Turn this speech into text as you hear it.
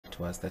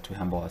to us that we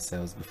humble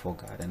ourselves before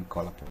God and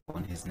call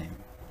upon His name.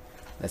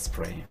 Let's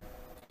pray.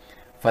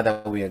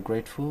 Father, we are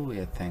grateful, we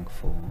are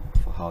thankful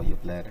for how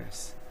you've led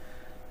us.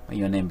 May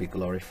your name be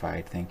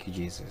glorified. Thank you,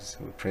 Jesus.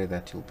 We pray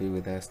that you'll be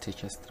with us,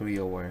 teach us through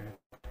your word.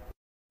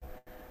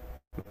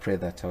 We pray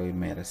that we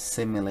may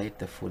assimilate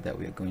the food that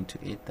we are going to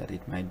eat, that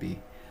it might be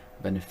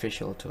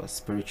beneficial to our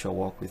spiritual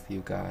walk with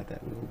you, God,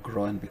 that we will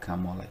grow and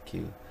become more like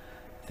you.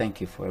 Thank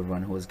you for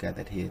everyone who is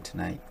gathered here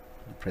tonight.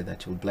 We pray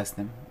that you'll bless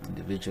them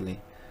individually,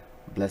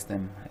 bless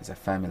them as a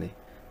family,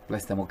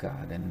 bless them, oh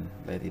God, and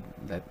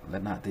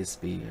let not this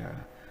be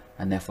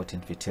an effort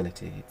in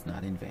futility. It's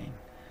not in vain.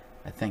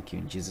 I thank you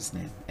in Jesus'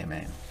 name.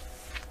 Amen.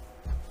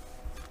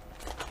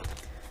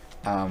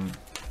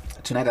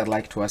 Tonight I'd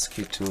like to ask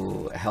you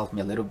to help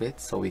me a little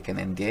bit so we can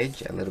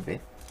engage a little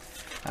bit.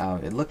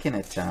 We're looking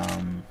at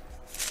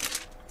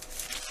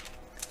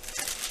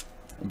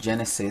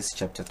Genesis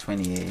chapter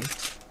 28,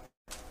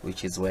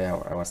 which is where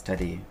our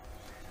study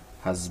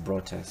has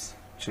brought us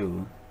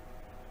to.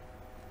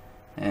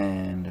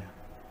 And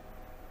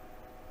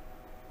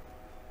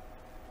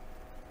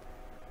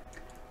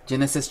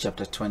Genesis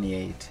chapter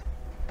 28,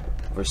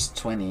 verse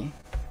 20,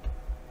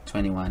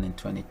 21, and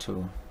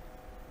 22.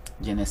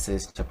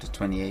 Genesis chapter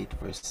 28,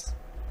 verse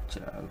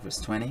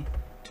 20,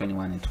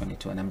 21, and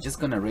 22. And I'm just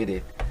going to read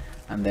it,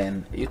 and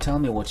then you tell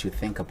me what you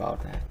think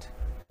about that.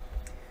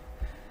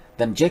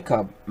 Then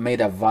Jacob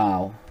made a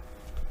vow.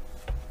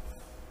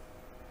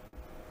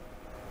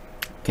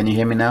 Can you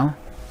hear me now?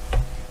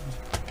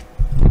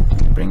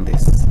 Bring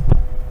this.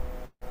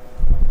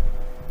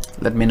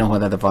 Let me know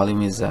whether the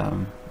volume is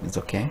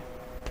okay.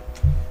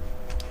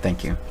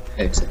 Thank you.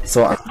 Excellent.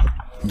 So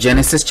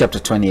Genesis chapter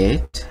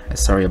 28,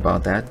 sorry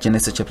about that.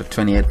 Genesis chapter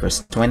 28,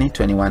 verse 20,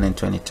 21, and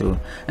 22.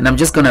 And I'm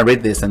just going to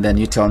read this, and then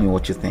you tell me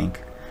what you think.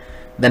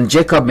 Then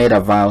Jacob made a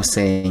vow,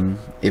 saying,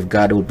 if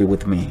God will be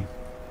with me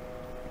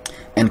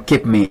and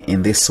keep me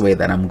in this way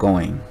that I'm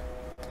going,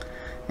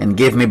 and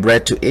give me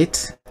bread to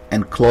eat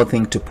and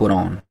clothing to put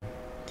on,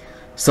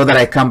 so that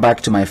I come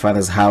back to my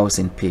father's house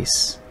in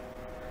peace,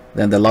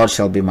 then the Lord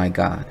shall be my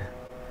God,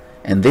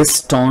 and this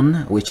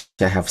stone which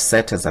I have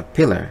set as a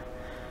pillar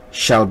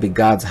shall be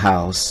God's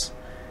house,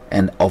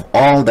 and of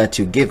all that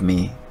you give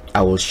me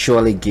I will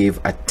surely give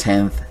a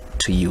tenth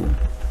to you.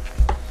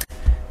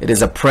 It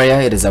is a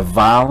prayer, it is a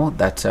vow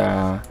that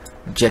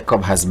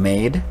Jacob has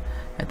made.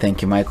 And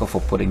thank you, Michael,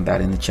 for putting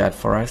that in the chat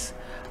for us.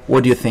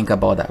 What do you think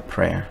about that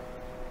prayer?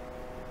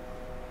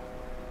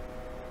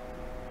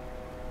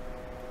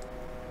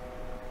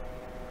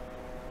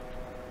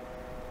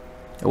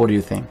 What do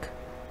you think?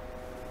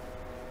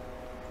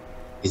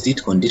 Is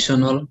it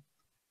conditional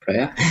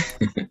prayer?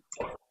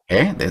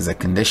 Okay, there's a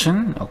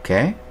condition.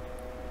 Okay.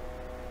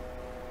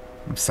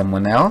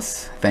 Someone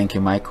else? Thank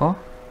you, Michael.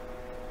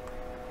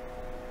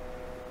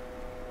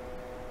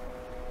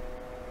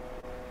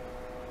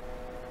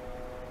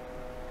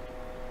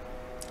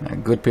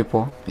 Good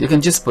people, you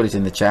can just put it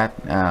in the chat.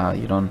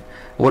 You don't.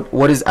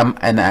 What is?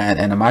 And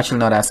I'm actually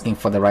not asking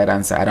for the right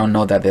answer. I don't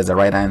know that there's a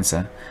right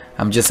answer.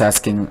 I'm just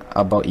asking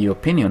about your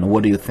opinion.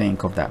 What do you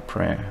think of that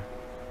prayer,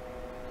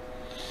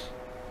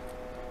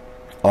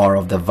 or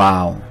of the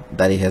vow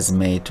that he has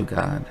made to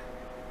God?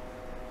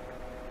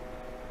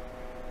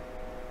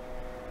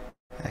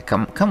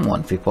 Come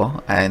on,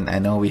 people. And I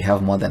know we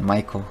have more than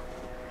Michael.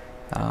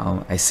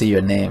 I see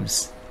your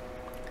names.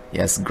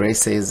 Yes,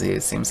 Grace says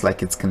it seems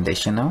like it's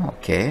conditional.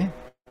 Okay.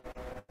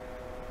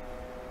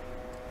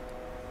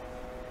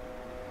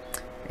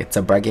 It's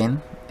a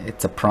bargain.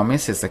 It's a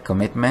promise. It's a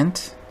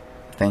commitment.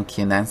 Thank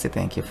you, Nancy.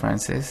 Thank you,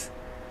 Francis.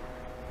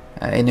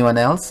 Anyone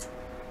else?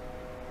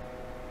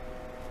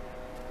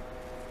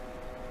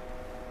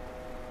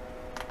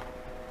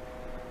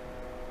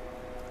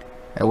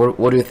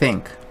 What do you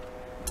think?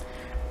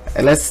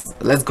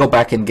 Let's go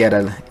back and get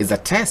it's a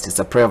test. It's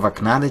a prayer of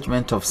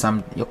acknowledgement of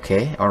some.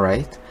 Okay, all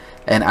right.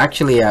 And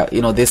actually,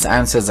 these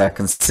answers are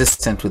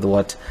consistent with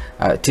what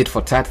tit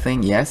for tat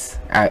thing. Yes,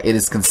 it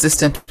is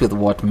consistent with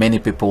what many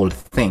people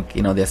think.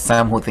 There's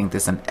some who think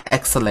this is an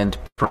excellent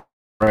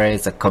prayer,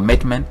 it's a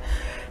commitment.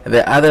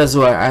 There are others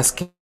who are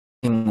asking,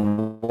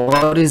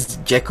 what is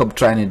Jacob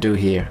trying to do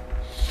here?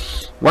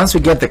 Once we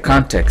get the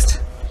context,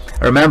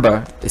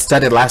 remember, it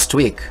started last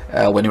week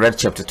when you read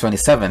chapter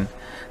 27,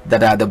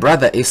 that the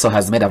brother Esau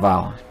has made a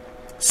vow.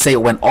 Say,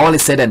 when all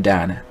is said and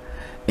done,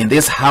 in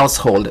this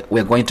household,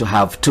 we're going to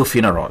have 2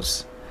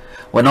 funerals.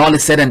 When all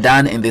is said and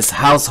done in this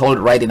household,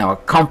 right in our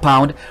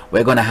compound,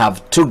 we're going to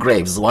have 2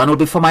 graves. One will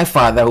be for my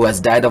father, who has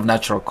died of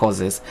natural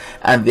causes,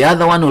 and the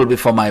other one will be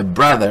for my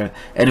brother,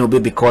 and it will be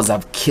because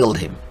I've killed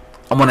him.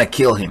 I'm going to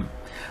kill him.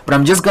 But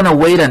I'm just going to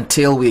wait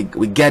until we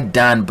get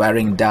done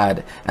burying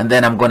dad, and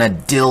then I'm going to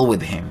deal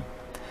with him.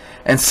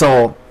 And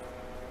so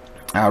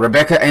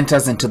Rebecca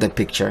enters into the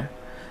picture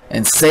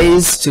and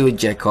says to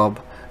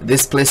Jacob,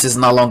 this place is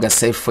no longer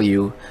safe for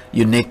you.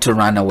 You need to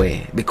run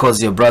away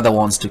because your brother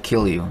wants to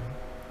kill you.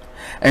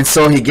 And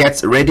so he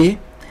gets ready,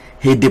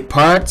 he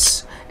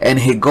departs, and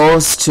he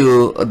goes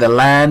to the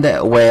land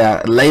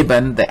where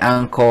Laban, the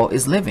uncle,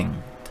 is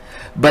living.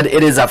 but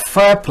it is a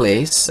far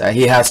place.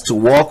 He has to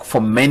walk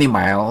for many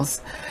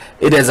miles.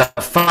 It is a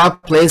far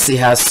place. He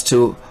has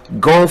to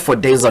go for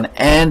days on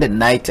end,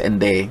 night and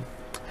day.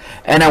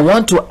 And I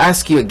want to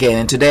ask you again,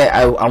 and today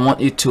I want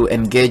you to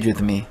engage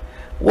with me.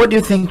 What do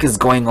you think is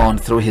going on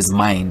through his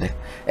mind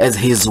as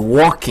he's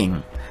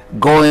walking,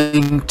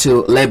 going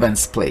to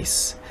Laban's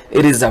place?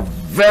 It is a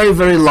very,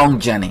 very long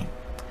journey.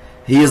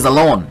 He is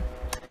alone.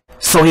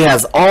 So he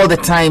has all the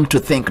time to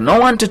think, no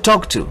one to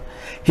talk to.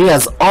 He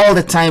has all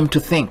the time to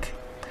think.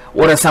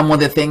 What are some of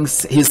the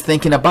things he's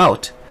thinking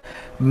about?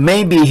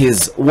 Maybe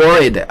he's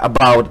worried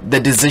about the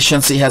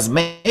decisions he has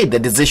made, the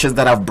decisions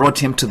that have brought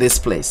him to this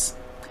place.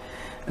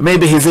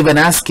 Maybe he's even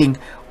asking,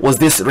 was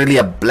this really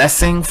a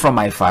blessing from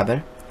my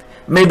father?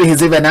 Maybe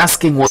he's even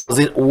asking, was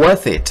it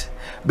worth it?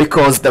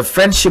 Because the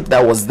friendship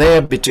that was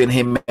there between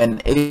him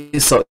and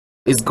Esau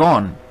is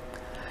gone.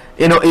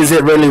 You know, is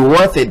it really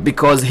worth it?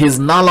 Because he's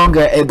no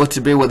longer able to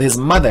be with his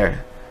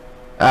mother.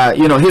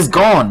 You know, he's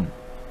gone.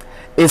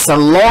 It's a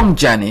long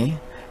journey.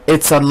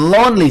 It's a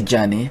lonely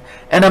journey.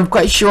 And I'm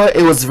quite sure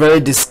it was very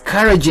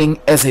discouraging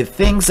as he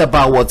thinks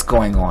about what's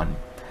going on.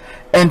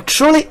 And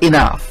truly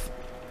enough,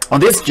 on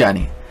this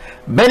journey,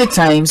 many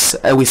times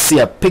we see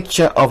a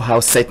picture of how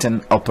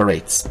Satan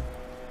operates.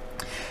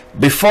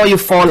 Before you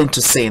fall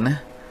into sin,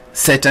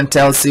 Satan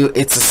tells you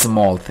it's a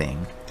small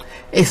thing.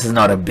 It's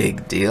not a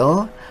big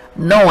deal.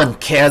 No one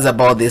cares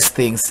about these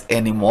things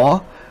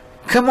anymore.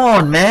 Come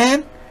on,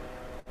 man.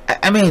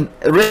 I mean,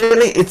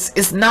 really,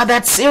 it's not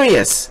that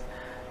serious.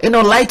 You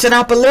know, lighten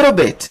up a little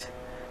bit,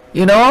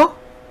 you know.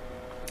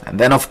 And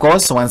then, of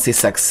course, once he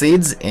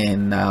succeeds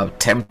in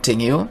tempting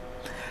you,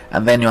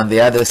 and then you're on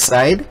the other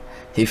side,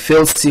 he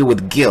fills you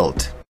with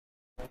guilt.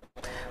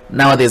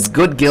 Now, there's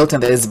good guilt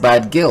and there's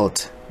bad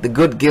guilt. The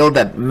good guilt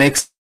that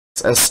makes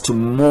us to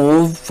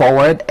move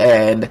forward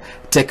and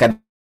take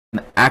an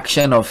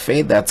action of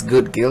faith, that's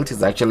good guilt,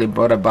 is actually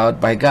brought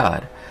about by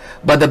God.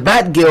 But the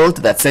bad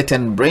guilt that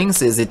Satan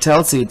brings is, he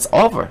tells you it's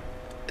over.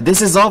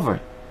 This is over.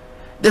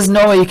 There's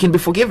no way you can be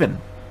forgiven.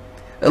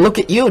 Look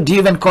at you. Do you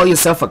even call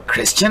yourself a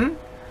Christian?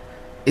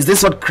 Is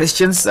this what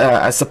Christians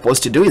are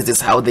supposed to do? Is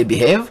this how they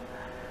behave?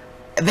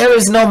 There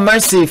is no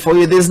mercy for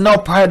you. There's no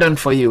pardon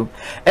for you.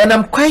 And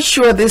I'm quite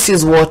sure this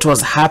is what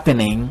was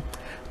happening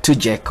to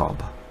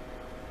Jacob.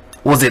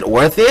 Was it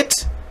worth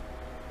it?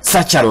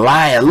 Such a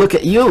liar. Look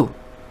at you.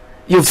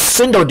 You've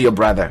swindled your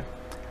brother.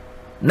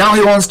 Now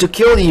he wants to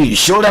kill you. You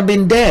should have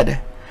been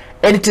dead.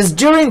 And it is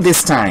during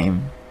this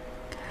time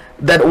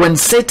that when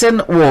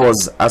Satan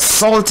was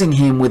assaulting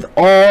him with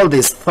all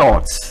these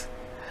thoughts,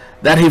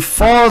 that he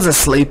falls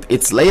asleep.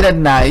 It's late at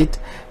night.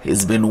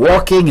 He's been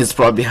walking. He's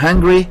probably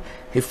hungry.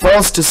 He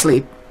falls to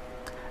sleep.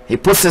 He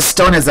puts a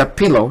stone as a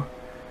pillow.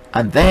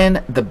 And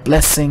then the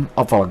blessing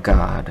of our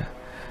God.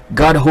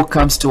 God who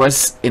comes to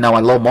us in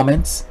our low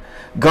moments.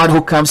 God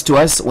who comes to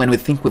us when we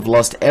think we've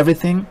lost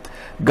everything.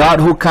 God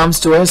who comes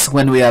to us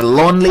when we are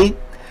lonely.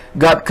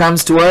 God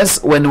comes to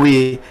us when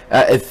we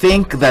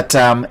think that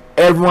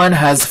everyone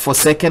has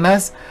forsaken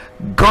us.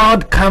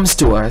 God comes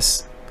to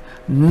us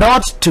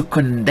not to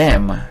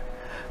condemn.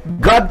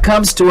 God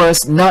comes to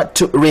us not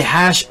to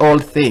rehash all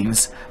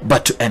things,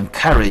 but to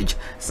encourage.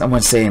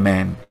 Someone say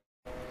amen.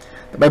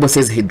 The Bible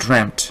says he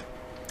dreamt,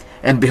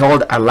 and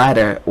behold, a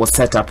ladder was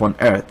set up on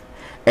earth,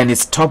 and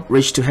its top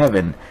reached to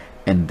heaven,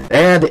 and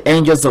there the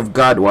angels of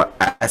God were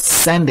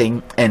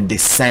ascending and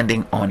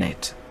descending on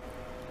it.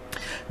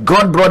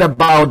 God brought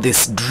about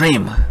this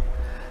dream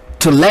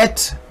to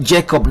let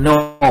Jacob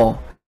know,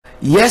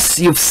 yes,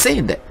 you've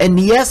sinned, and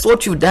yes,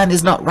 what you've done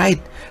is not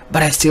right,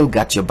 but I still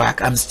got your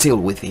back. I'm still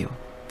with you.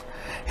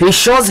 He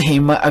shows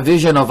him a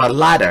vision of a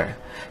ladder,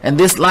 and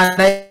this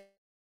ladder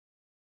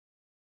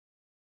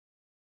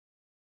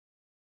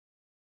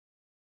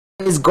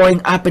is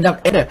going up and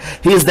up.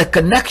 He is the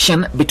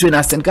connection between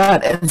us and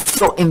God. And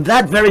so in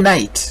that very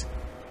night,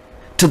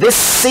 to this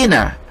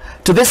sinner,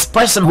 to this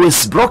person who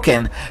is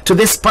broken, to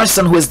this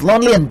person who is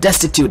lonely and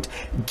destitute,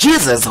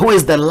 Jesus, who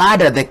is the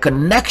ladder, the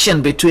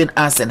connection between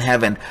us and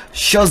heaven,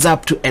 shows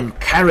up to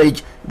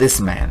encourage this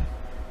man.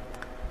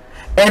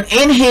 And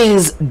in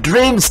his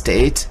dream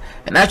state,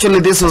 and actually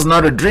this was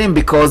not a dream,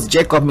 because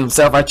Jacob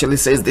himself actually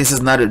says this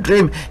is not a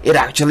dream, it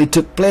actually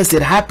took place,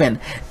 it happened.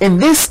 In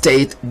this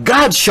state,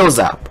 God shows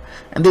up,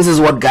 and this is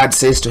what God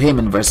says to him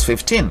in verse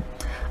 15.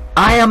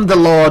 I am the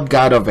Lord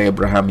God of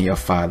Abraham your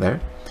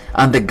father,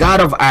 and the God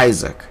of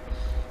Isaac.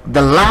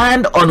 The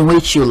land on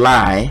which you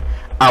lie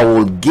I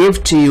will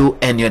give to you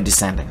and your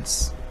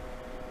descendants.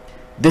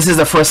 This is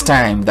the first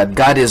time that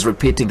God is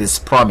repeating this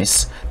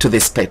promise to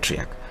this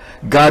patriarch.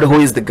 God, who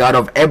is the God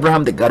of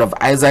Abraham, the God of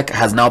Isaac,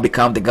 has now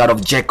become the God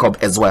of Jacob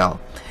as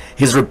well.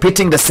 He's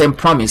repeating the same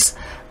promise.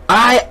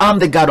 I am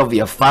the God of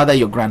your father,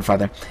 your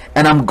grandfather,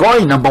 and I'm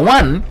going, number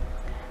one,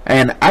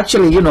 and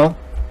actually, you know,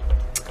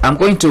 I'm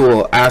going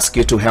to ask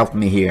you to help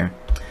me here.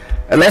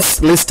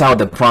 Let's list out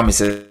the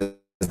promises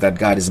that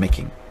God is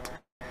making.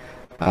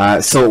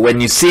 So when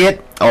you see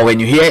it or when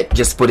you hear it,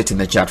 just put it in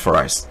the chat for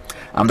us.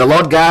 I'm the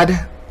Lord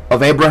God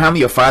of Abraham,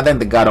 your father,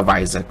 and the God of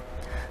Isaac.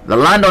 The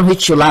land on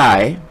which you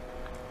lie,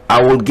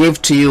 I will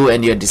give to you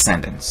and your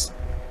descendants.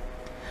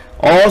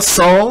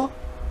 Also,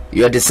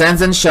 your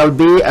descendants shall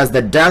be as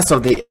the dust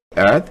of the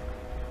earth.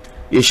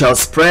 You shall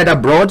spread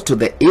abroad to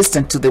the east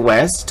and to the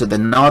west, to the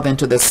north and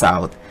to the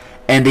south.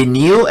 And in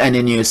you and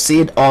in your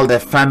seed all the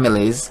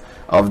families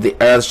of the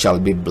earth shall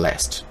be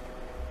blessed.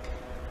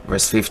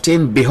 Verse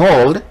 15,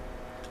 behold,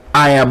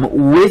 I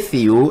am with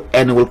you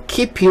and will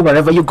keep you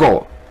wherever you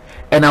go,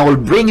 and I will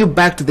bring you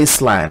back to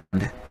this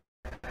land.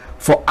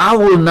 For I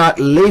will not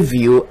leave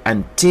you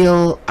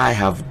until I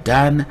have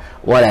done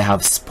what I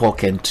have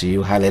spoken to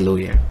you.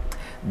 Hallelujah.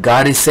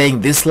 God is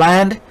saying this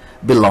land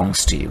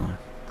belongs to you.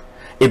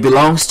 It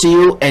belongs to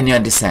you and your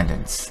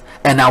descendants.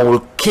 And I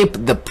will keep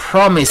the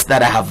promise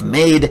that I have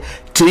made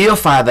to your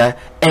father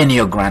and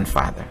your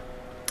grandfather.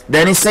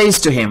 Then he says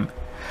to him,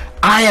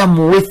 I am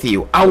with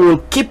you. I will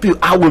keep you.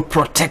 I will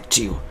protect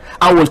you.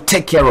 I will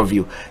take care of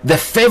you. The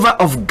favor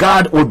of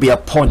God will be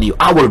upon you.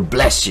 I will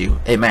bless you.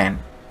 Amen.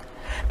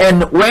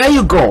 And where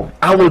you go,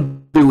 I will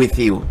be with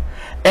you.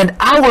 And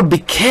I will be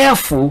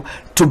careful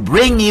to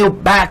bring you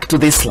back to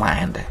this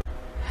land.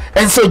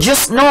 And so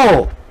just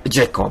know,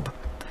 Jacob,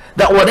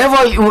 that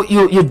whatever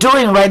you're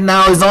doing right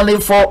now is only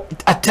for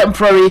a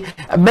temporary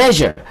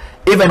measure.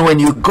 Even when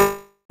you go,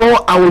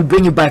 I will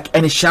bring you back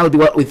and it shall be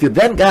well with you.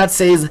 Then God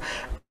says,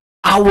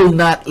 I will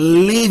not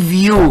leave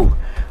you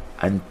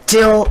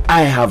until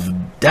I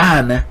have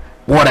done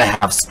what I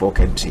have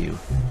spoken to you.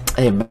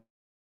 Amen.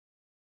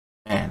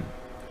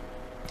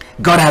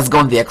 God has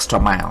gone the extra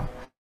mile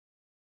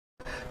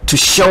to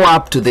show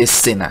up to this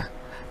sinner.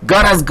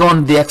 God has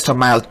gone the extra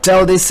mile.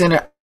 Tell this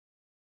sinner,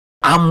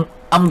 I'm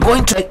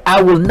going to,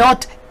 I will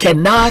not,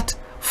 cannot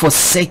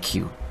forsake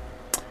you.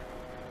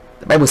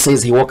 The Bible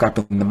says he woke up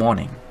in the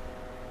morning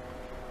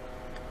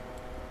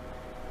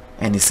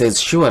and he says,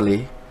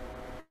 surely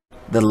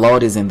the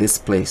Lord is in this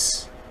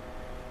place,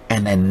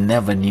 and I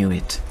never knew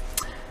it.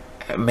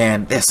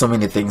 Man, there's so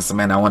many things,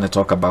 man, I want to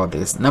talk about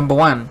this. Number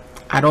one,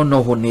 I don't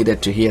know who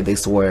needed to hear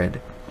this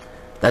word,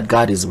 that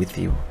God is with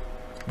you,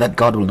 that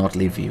God will not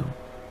leave you,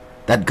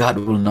 that God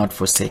will not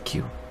forsake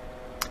you.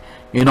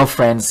 You know,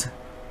 friends,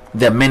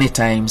 there are many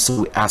times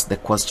we ask the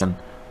question,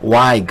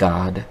 why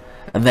God?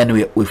 And then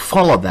we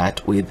follow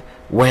that with,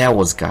 where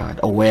was God,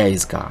 or where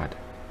is God?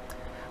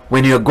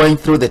 When you're going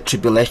through the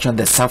tribulation,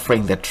 the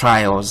suffering, the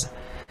trials,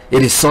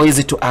 it is so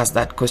easy to ask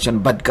that question,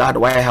 but God,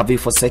 why have you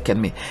forsaken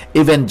me?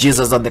 Even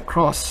Jesus on the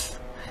cross,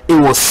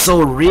 it was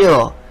so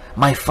real.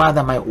 My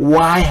Father,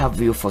 why have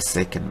you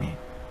forsaken me?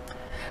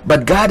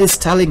 But God is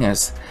telling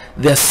us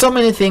there are so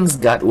many things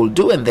God will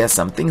do, and there are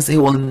some things he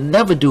will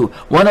never do.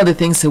 One of the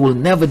things he will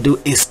never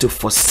do is to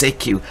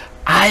forsake you.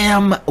 I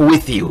am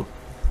with you.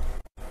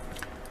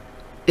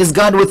 Is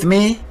God with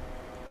me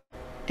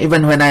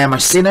even when I am a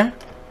sinner?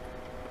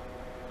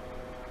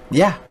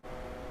 Yeah.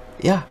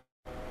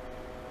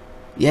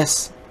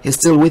 Yes, he's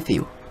still with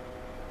you.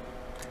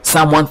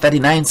 Psalm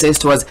 139 says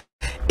to us,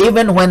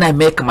 even when I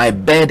make my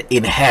bed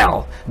in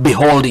hell,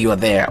 behold, you are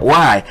there.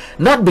 Why?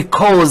 Not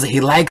because he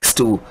likes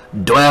to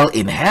dwell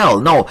in hell.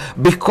 No,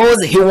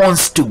 because he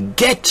wants to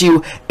get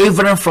you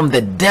even from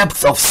the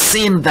depths of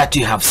sin that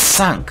you have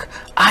sunk.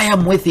 I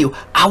am with you.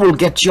 I will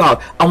get you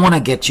out. I want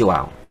to get you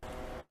out.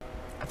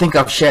 I think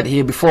I've shared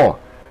here before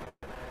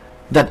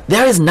that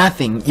there is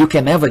nothing you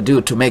can ever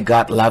do to make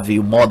God love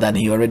you more than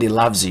he already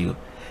loves you.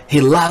 He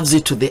loves you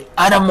to the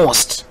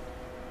uttermost.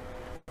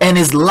 And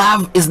his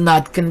love is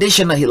not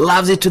conditional. He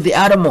loves you to the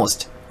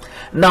uttermost.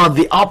 Now,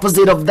 the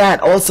opposite of that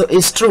also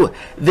is true.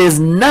 There's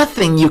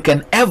nothing you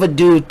can ever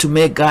do to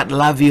make God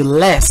love you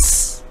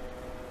less.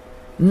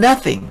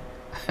 Nothing.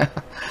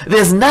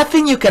 There's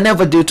nothing you can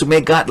ever do to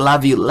make God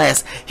love you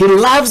less. He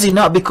loves you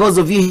not because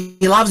of you.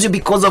 He loves you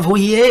because of who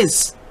he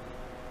is.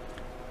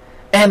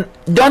 And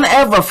don't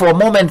ever for a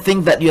moment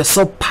think that you're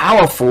so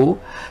powerful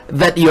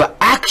that your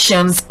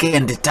actions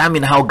can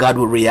determine how God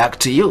will react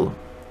to you.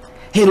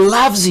 He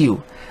loves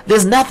you.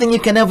 There's nothing you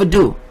can ever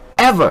do,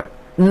 ever.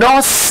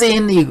 No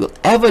sin you will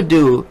ever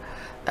do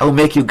that will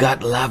make you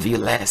God love you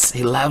less.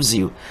 He loves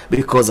you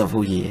because of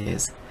who he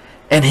is.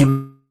 And he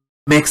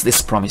makes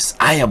this promise,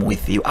 I am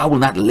with you. I will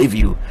not leave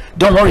you.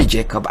 Don't worry,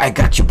 Jacob. I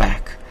got you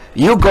back.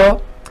 You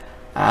go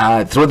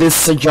through this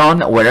sojourn,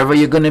 wherever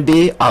you're going to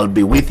be, I'll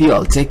be with you.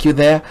 I'll take you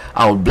there.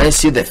 I'll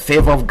bless you. The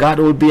favor of God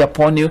will be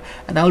upon you,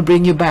 and I'll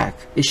bring you back.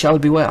 It shall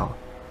be well.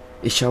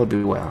 It shall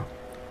be well.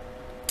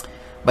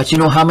 But you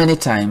know, how many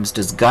times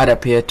does God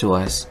appear to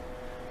us,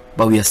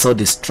 but we are so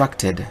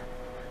distracted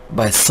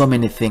by so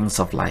many things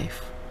of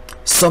life?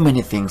 So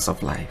many things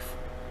of life.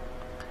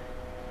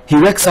 He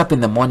wakes up in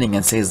the morning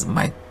and says,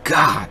 my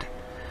God,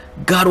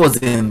 God was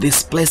in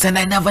this place and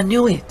I never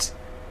knew it.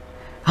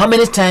 How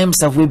many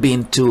times have we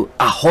been to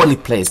a holy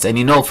place? And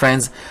you know,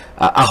 friends,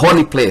 a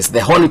holy place,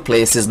 the holy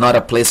place is not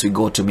a place we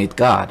go to meet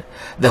God.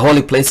 The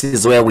holy place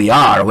is where we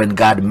are when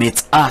God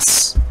meets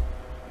us.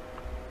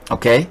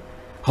 Okay?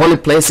 Holy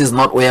place is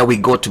not where we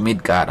go to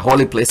meet God.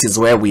 Holy place is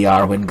where we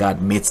are when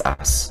God meets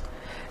us.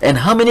 And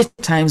how many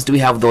times do we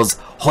have those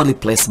holy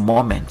place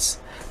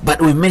moments,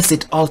 but we miss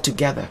it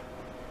altogether,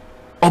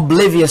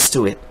 oblivious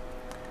to it?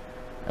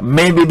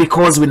 Maybe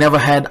because we never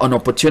had an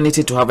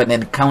opportunity to have an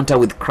encounter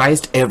with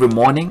Christ every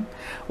morning,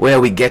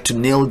 where we get to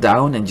kneel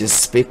down and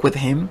just speak with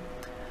him.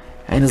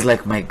 And it's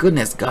like, my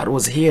goodness, God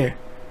was here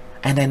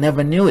and I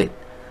never knew it.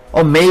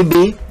 Or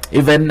maybe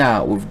even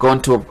we've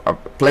gone to a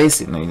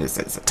place,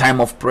 it's a time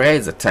of prayer,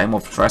 it's a time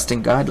of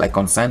trusting God, like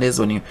on Sundays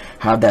when you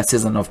have that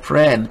season of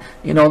prayer,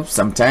 and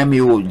sometimes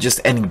you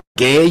just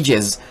engage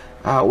as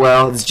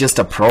well, it's just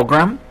a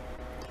program.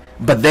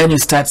 But then you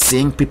start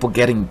seeing people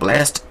getting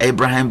blessed.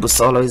 Abraham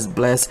Busolo is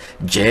blessed.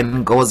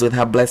 Jane goes with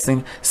her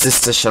blessing.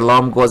 Sister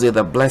Shalom goes with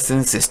a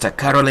blessing. Sister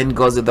Caroline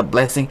goes with a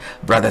blessing.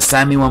 Brother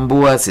Sammy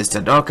Wambua,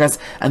 Sister Dorcas.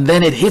 And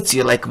then it hits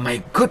you like,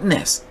 my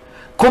goodness.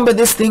 Kumbe,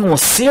 this thing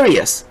was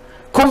serious.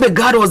 Kumbe,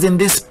 God was in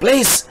this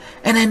place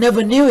and I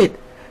never knew it.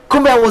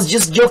 Kumbe, I was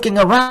just joking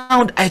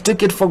around. I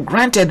took it for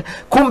granted.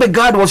 Kumbe,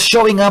 God was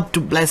showing up to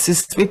bless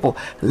his people.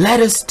 Let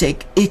us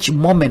take each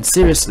moment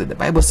seriously. The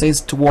Bible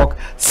says to walk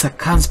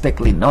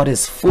circumspectly, not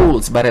as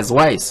fools, but as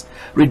wise,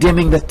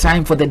 redeeming the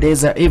time, for the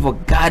days are evil.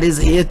 God is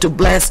here to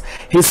bless.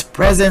 His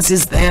presence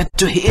is there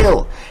to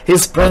heal.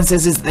 His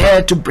presence is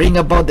there to bring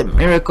about the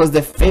miracles,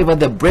 the favor,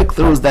 the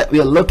breakthroughs that we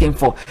are looking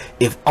for.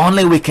 If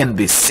only we can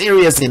be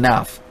serious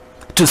enough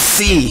to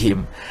see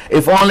him.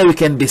 If only we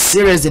can be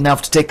serious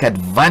enough to take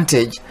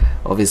advantage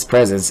of his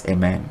presence.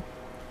 Amen.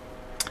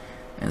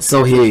 And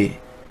so he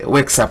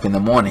wakes up in the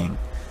morning,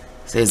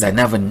 says, I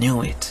never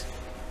knew it.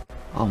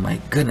 Oh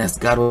my goodness,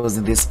 God was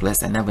in this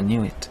place. I never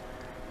knew it.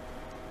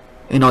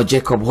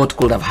 Jacob, what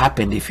could have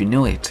happened if you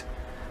knew it?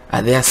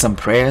 Are there some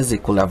prayers he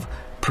could have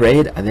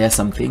prayed? Are there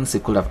some things he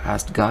could have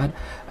asked God?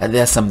 Are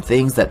there some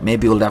things that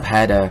maybe he would have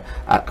had a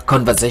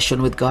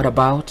conversation with God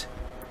about?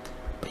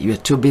 But you are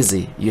too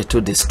busy, you're too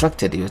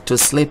distracted, you're too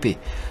sleepy,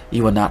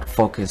 you are not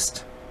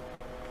focused.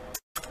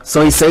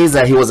 So he says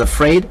that he was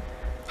afraid.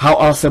 How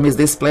awesome is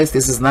this place?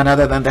 This is none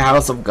other than the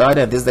house of God,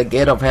 and this is the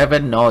gate of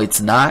heaven. No,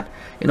 it's not.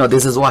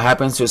 This is what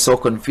happens. You're so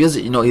confused.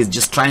 He's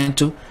just trying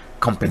to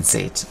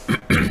compensate.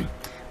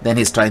 Then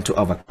he's trying to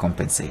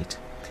overcompensate.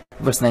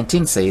 Verse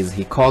 19 says,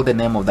 he called the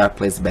name of that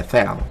place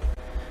Bethel,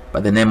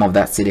 but the name of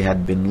that city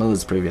had been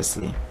Luz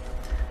previously.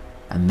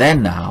 And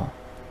then now,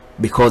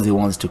 because he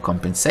wants to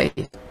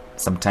compensate,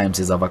 sometimes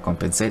he's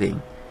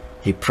overcompensating,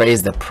 he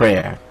prays the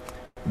prayer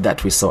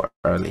that we saw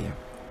earlier.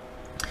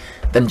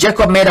 Then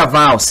Jacob made a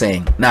vow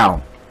saying,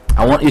 now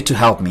I want you to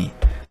help me.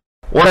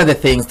 What are the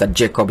things that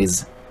Jacob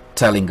is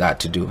telling God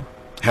to do?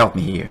 Help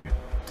me here.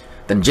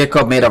 Then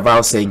Jacob made a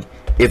vow saying,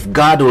 if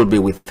God will be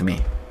with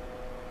me,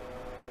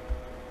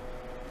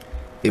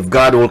 if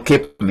God will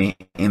keep me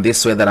in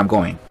this way that I'm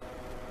going,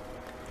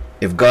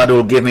 if God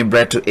will give me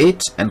bread to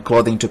eat and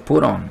clothing to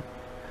put on,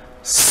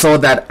 so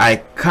that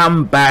I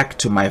come back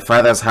to my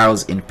father's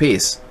house in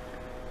peace,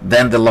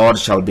 then the Lord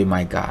shall be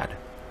my God.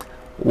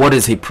 What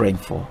is he praying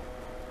for?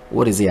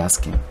 What is he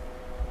asking?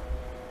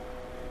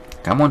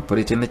 Come on, put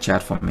it in the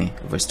chat for me.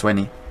 Verse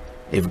 20.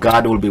 If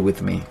God will be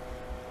with me,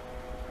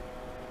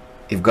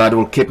 if God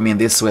will keep me in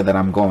this way that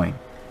I'm going,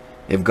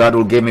 if God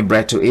will give me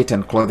bread to eat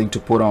and clothing to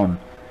put on,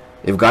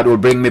 if God will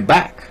bring me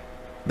back,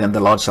 then the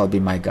Lord shall be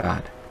my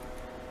God.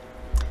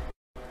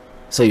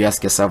 So you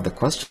ask yourself the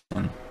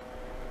question,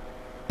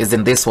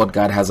 isn't this what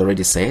God has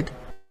already said?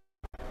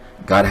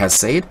 God has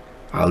said,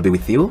 I'll be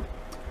with you,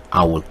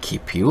 I will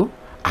keep you,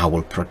 I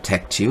will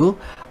protect you,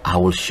 I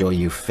will show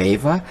you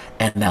favor,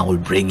 and I will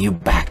bring you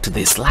back to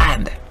this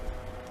land.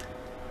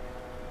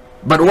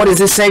 But what is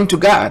he saying to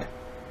God?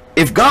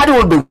 If God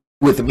will be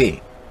with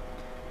me,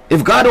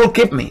 if God will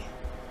keep me,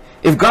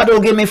 if God will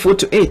give me food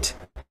to eat,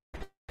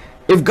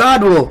 if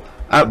God will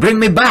bring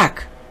me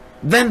back,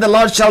 then the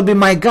Lord shall be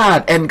my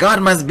God. And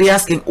God must be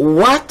asking,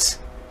 what?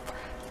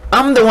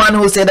 I'm the one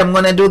who said I'm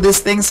going to do these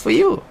things for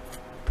you.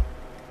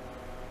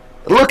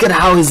 Look at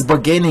how he's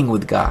bargaining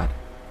with God.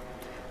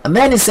 And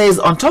then he says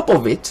on top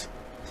of it,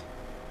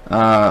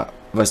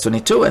 verse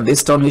 22, and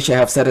this stone which I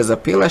have set as a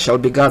pillar shall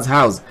be God's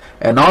house,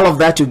 and all of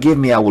that you give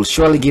me I will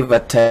surely give a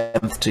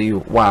tenth to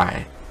you.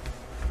 Why?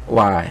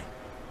 Why?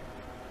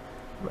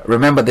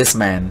 Remember, this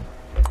man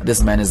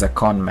is a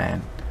con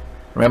man.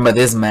 Remember,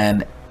 this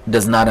man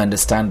does not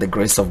understand the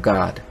grace of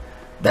God,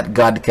 that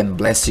God can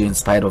bless you in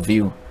spite of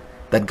you,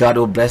 that God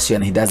will bless you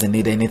and he doesn't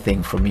need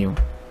anything from you.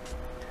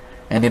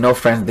 And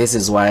friends, this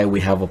is why we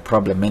have a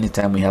problem. Many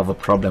times we have a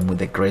problem with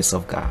the grace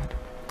of God.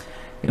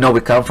 We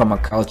come from a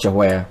culture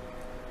where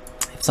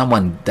if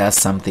someone does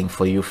something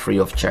for you free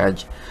of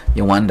charge,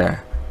 you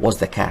wonder, what's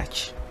the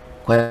catch?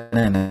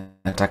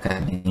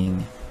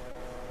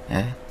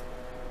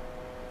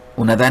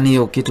 Unadhani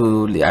hiyo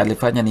kitu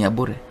alifanya ni ya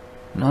bure?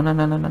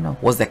 No.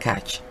 What's the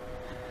catch?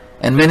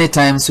 And many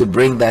times we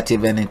bring that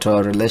even into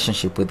our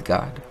relationship with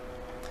God.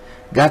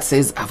 God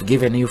says, I've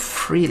given you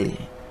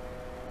freely.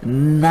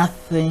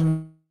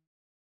 Nothing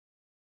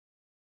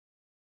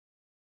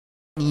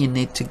you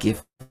need to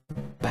give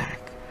back.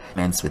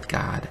 Agreements with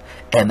God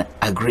and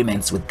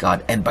agreements with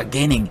God and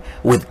bargaining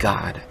with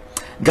God.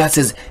 God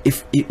says,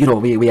 if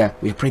we are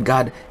praying,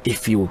 God,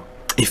 if you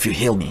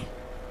heal me,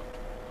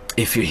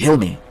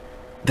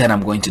 then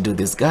I'm going to do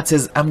this. God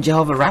says, I'm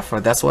Jehovah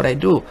Rapha. That's what I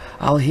do.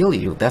 I'll heal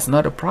you. That's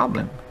not a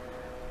problem.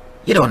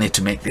 You don't need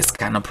to make these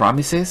kind of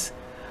promises.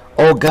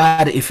 Oh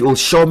God, if you'll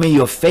show me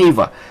your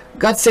favor.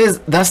 God says,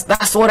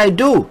 that's what I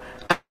do.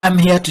 I'm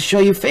here to show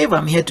you favor.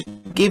 I'm here to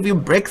give you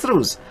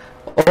breakthroughs.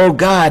 Oh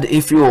God,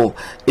 if you'll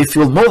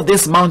move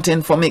this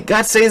mountain for me.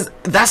 God says,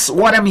 that's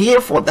what I'm here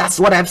for. That's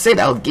what I've said.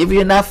 I'll give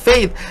you enough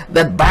faith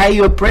that by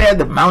your prayer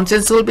the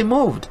mountains will be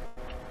moved.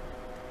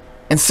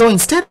 And so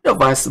instead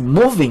of us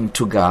moving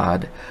to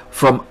God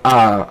from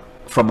a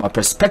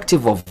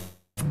perspective of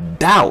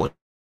doubt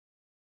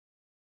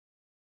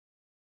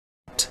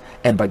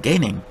and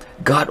bargaining,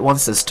 God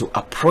wants us to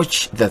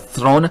approach the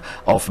throne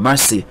of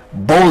mercy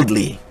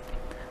boldly.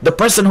 The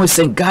person who is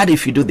saying, God,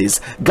 if you do this,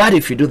 God,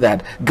 if you do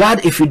that,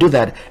 God, if you do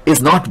that, is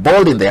not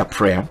bold in their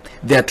prayer.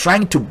 They're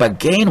trying to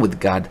bargain with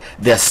God.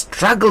 They're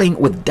struggling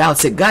with doubt.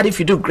 Say, God, if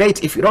you do,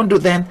 great. If you don't do,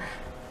 then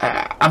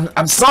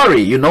I'm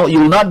sorry. You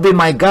will not be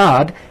my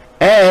God,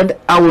 and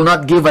I will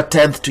not give a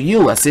tenth to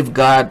you, as if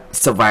God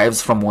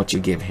survives from what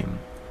you give him.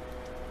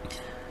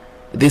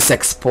 This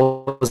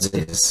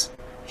exposes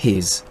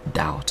his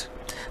doubt.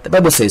 The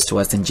Bible says to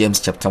us in James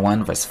chapter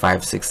 1, verse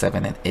 5, 6,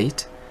 7, and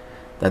 8,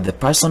 that the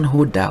person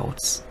who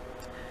doubts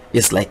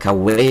is like a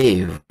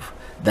wave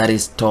that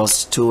is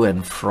tossed to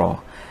and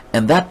fro,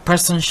 and that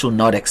person should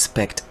not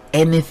expect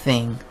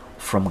anything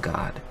from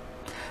God.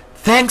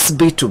 Thanks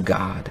be to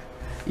God.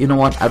 You know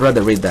what? I'd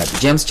rather read that.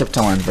 James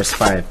chapter 1, verse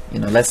 5.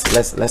 Let's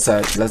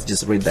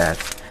just read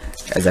that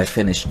as I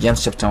finish.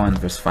 James chapter 1,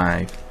 verse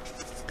 5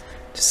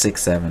 to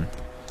 6, 7.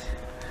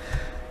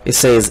 It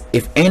says,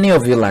 if any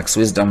of you lacks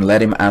wisdom,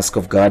 let him ask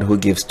of God, who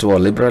gives to all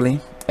liberally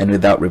and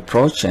without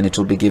reproach, and it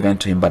will be given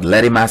to him. But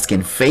let him ask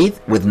in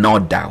faith with no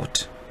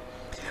doubt.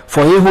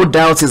 For he who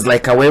doubts is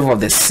like a wave of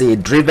the sea,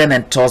 driven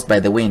and tossed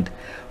by the wind.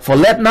 For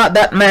let not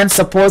that man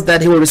suppose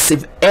that he will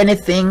receive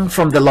anything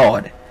from the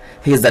Lord.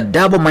 He is a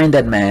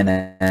double-minded man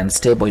and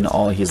unstable in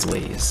all his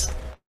ways.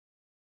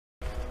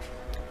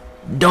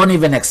 Don't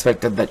even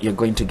expect that you're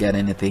going to get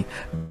anything.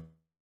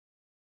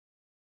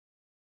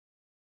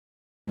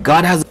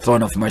 God has a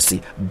throne of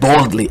mercy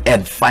boldly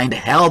and find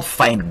help,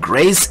 find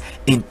grace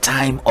in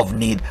time of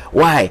need.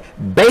 Why?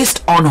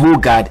 Based on who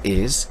God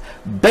is,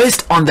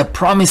 based on the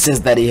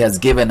promises that he has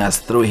given us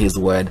through his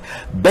word,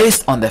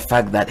 based on the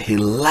fact that he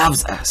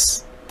loves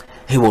us,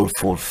 he will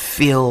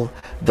fulfill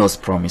those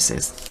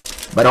promises.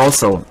 But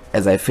also,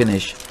 as I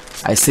finish,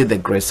 I see the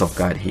grace of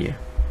God here.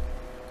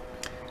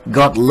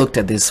 God looked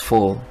at this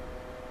fool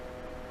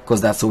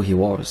because that's who he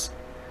was.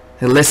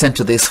 He listened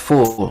to this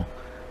fool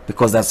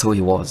because that's who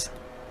he was,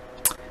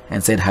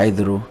 and said,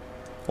 Haidru,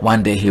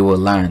 one day he will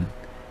learn.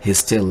 He's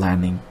still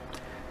learning.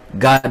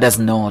 God does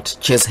not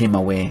chase him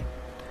away.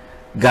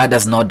 God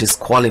does not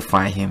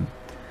disqualify him.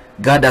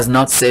 God does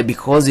not say,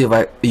 because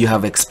you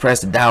have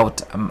expressed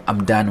doubt,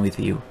 I'm done with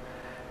you.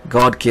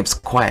 God keeps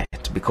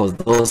quiet, because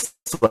those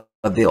were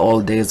the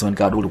old days when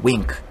God would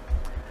wink.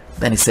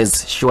 Then he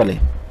says,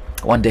 surely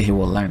one day he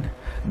will learn.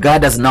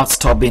 God does not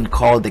stop being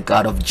called the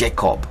God of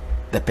Jacob,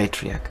 the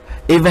patriarch.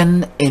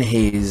 Even in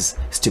his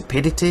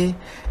stupidity,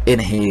 in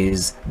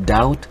his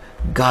doubt,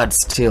 God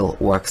still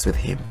works with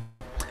him.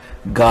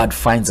 God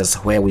finds us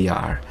where we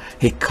are.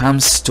 He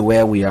comes to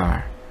where we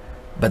are,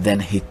 but then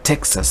he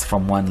takes us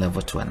from one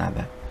level to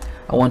another.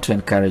 I want to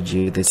encourage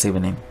you this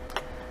evening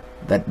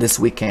that this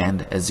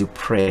weekend, as you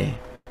pray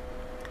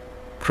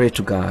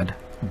to God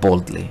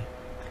boldly.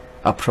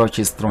 Approach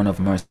his throne of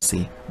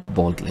mercy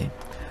boldly.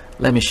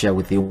 Let me share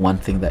with you one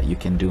thing that you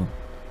can do.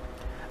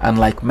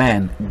 Unlike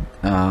man,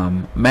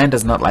 man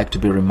does not like to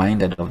be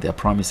reminded of their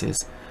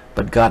promises,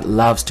 but God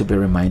loves to be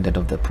reminded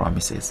of the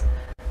promises.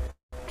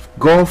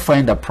 Go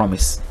find a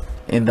promise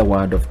in the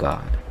word of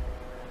God.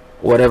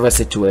 Whatever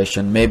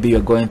situation, maybe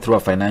you're going through a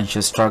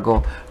financial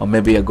struggle, or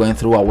maybe you're going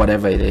through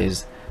whatever it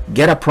is,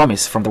 get a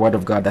promise from the word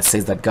of God that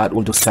says that God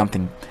will do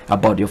something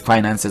about your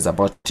finances,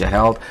 about your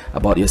health,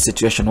 about your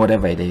situation,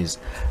 whatever it is.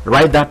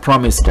 Write that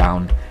promise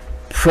down.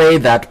 Pray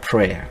that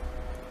prayer.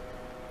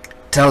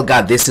 Tell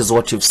God, this is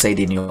what you've said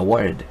in your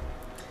word.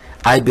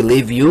 I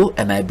believe you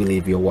and I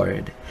believe your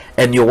word.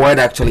 And your word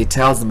actually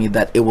tells me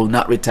that it will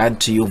not return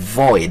to you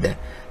void,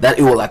 that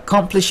it will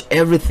accomplish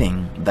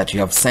everything that you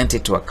have sent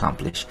it to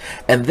accomplish.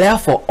 And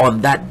therefore,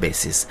 on that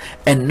basis,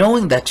 and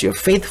knowing that you're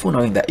faithful,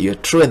 knowing that you're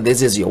true, and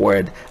this is your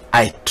word,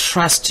 I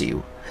trust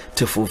you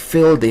to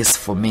fulfill this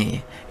for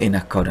me in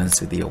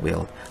accordance with your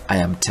will. I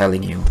am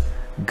telling you,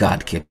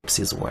 God keeps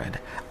his word.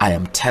 I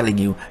am telling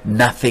you,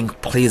 nothing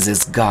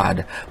pleases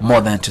God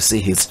more than to see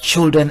his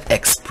children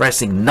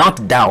expressing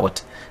not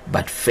doubt,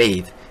 but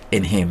faith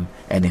in him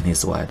and in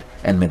his word.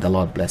 And may the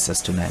Lord bless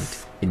us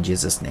tonight. In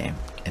Jesus' name,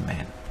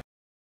 amen.